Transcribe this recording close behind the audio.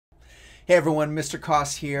Hey everyone, Mr.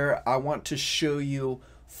 Koss here. I want to show you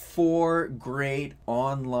 4 great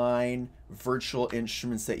online virtual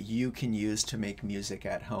instruments that you can use to make music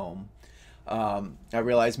at home. I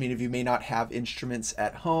realize many of you may not have instruments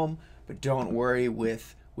at home, but don't worry,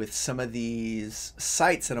 with some of these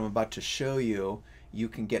sites that I'm about to show you, you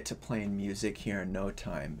can get to playing music here in no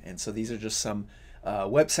time. And so these are just some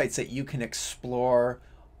websites that you can explore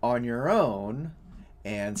on your own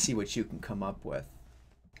and see what you can come up with.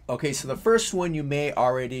 Okay, so the first one you may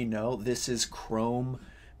already know. This is Chrome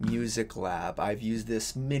Music Lab. I've used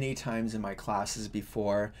this many times in my classes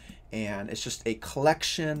before, and it's just a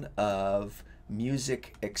collection of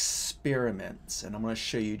music experiments. And I'm going to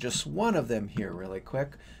show you just one of them here really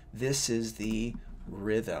quick. This is the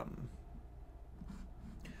rhythm.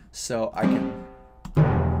 So I can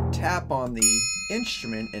tap on the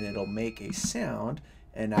instrument and it'll make a sound,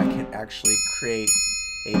 and I can actually create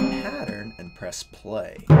a pattern and press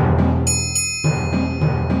play. And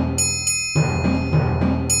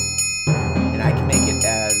I can make it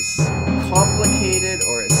as complicated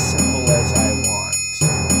or as simple as I want.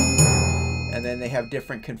 And then they have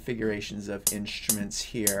different configurations of instruments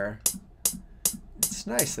here. It's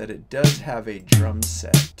nice that it does have a drum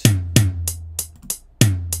set.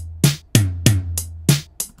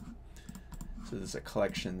 So there's a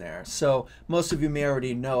collection there. So most of you may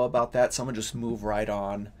already know about that, so I'm going to just move right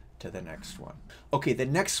on to the next one. Okay, the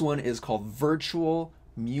next one is called Virtual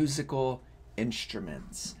Musical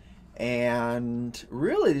Instruments. And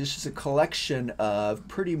really, it's just a collection of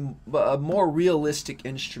pretty more realistic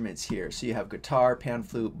instruments here. So you have guitar, pan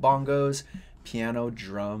flute, bongos, piano,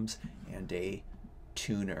 drums, and a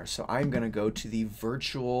tuner. So I'm going to go to the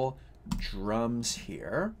virtual drums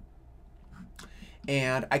here.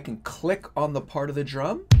 And I can click on the part of the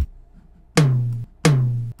drum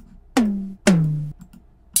and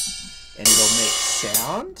it'll make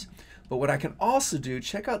sound. But what I can also do,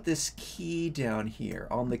 check out this key down here.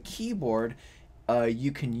 On the keyboard,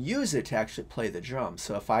 you can use it to actually play the drum.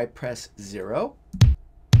 So if I press 0,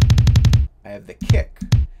 I have the kick.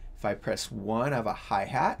 If I press 1, I have a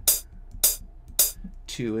hi-hat.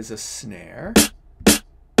 2 is a snare.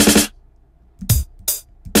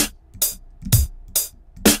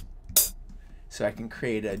 So I can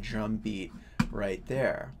create a drum beat right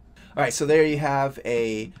there. All right, so there you have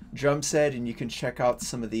a drum set, and you can check out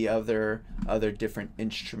some of the other different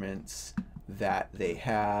instruments that they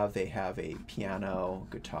have. They have a piano,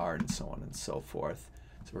 guitar, and so on and so forth.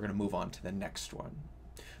 So we're going to move on to the next one.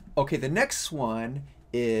 Okay, the next one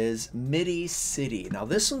is MIDI City. Now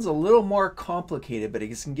this one's a little more complicated, but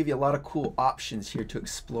it can give you a lot of cool options here to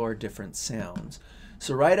explore different sounds.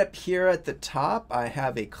 So right up here at the top, I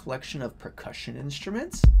have a collection of percussion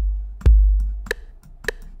instruments.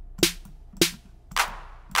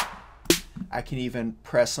 I can even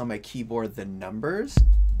press on my keyboard the numbers.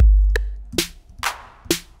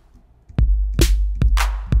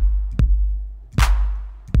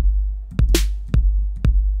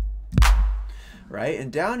 Right,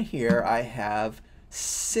 and down here I have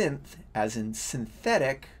synth, as in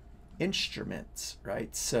synthetic instruments,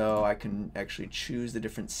 right? So I can actually choose the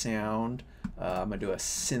different sound. I'm gonna do a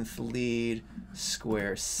synth lead,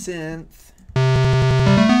 square synth,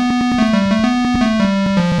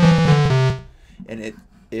 and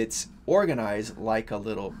it's organized like a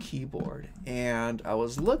little keyboard. And I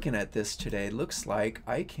was looking at this today. Looks like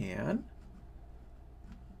I can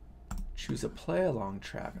choose a play along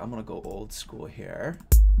track. I'm gonna go old school here.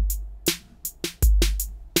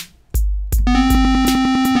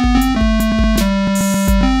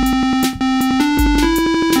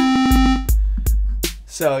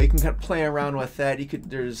 So you can kind of play around with that. You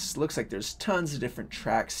could, looks like there's tons of different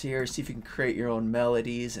tracks here. See if you can create your own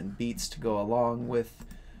melodies and beats to go along with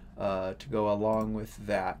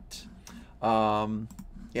that.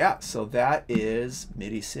 Yeah, so that is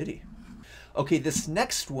MIDI City. Okay, this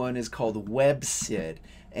next one is called WebSid.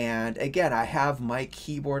 And again, I have my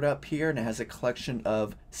keyboard up here, and it has a collection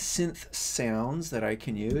of synth sounds that I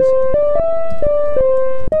can use.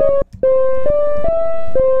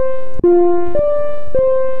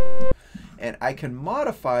 And I can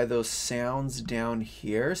modify those sounds down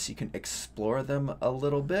here so you can explore them a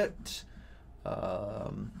little bit.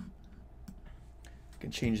 You can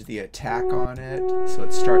change the attack on it so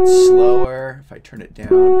it starts slower. If I turn it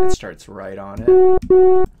down, it starts right on it.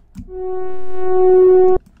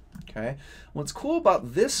 Okay. What's cool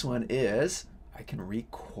about this one is I can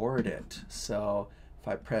record it. So if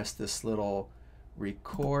I press this little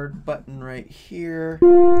record button right here,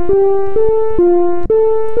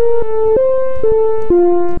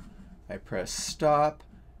 I press stop,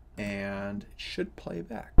 and it should play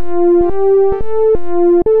back.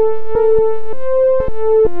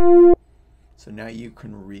 you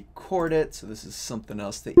can record it. So this is something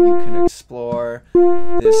else that you can explore.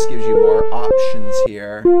 This gives you more options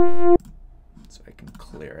here. So I can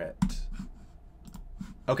clear it.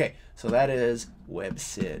 Okay, so that is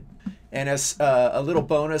WebSyd. And as a little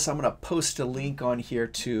bonus, I'm going to post a link on here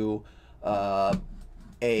to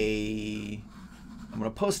a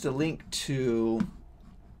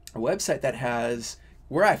website that has,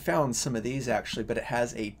 where I found some of these actually, but it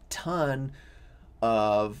has a ton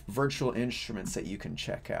of virtual instruments that you can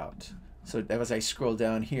check out. So as I scroll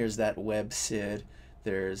down, here's that WebSyd.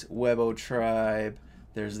 There's WebOTribe.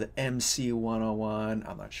 There's the MC101.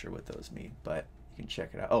 I'm not sure what those mean, but you can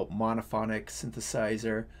check it out. Oh, monophonic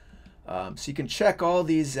synthesizer. So you can check all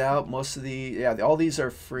these out. Most of all these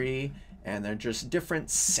are free, and they're just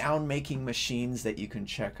different sound making machines that you can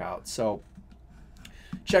check out. So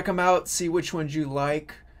check them out, see which ones you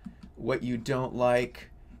like, what you don't like,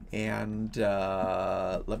 and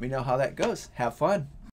let me know how that goes. Have fun.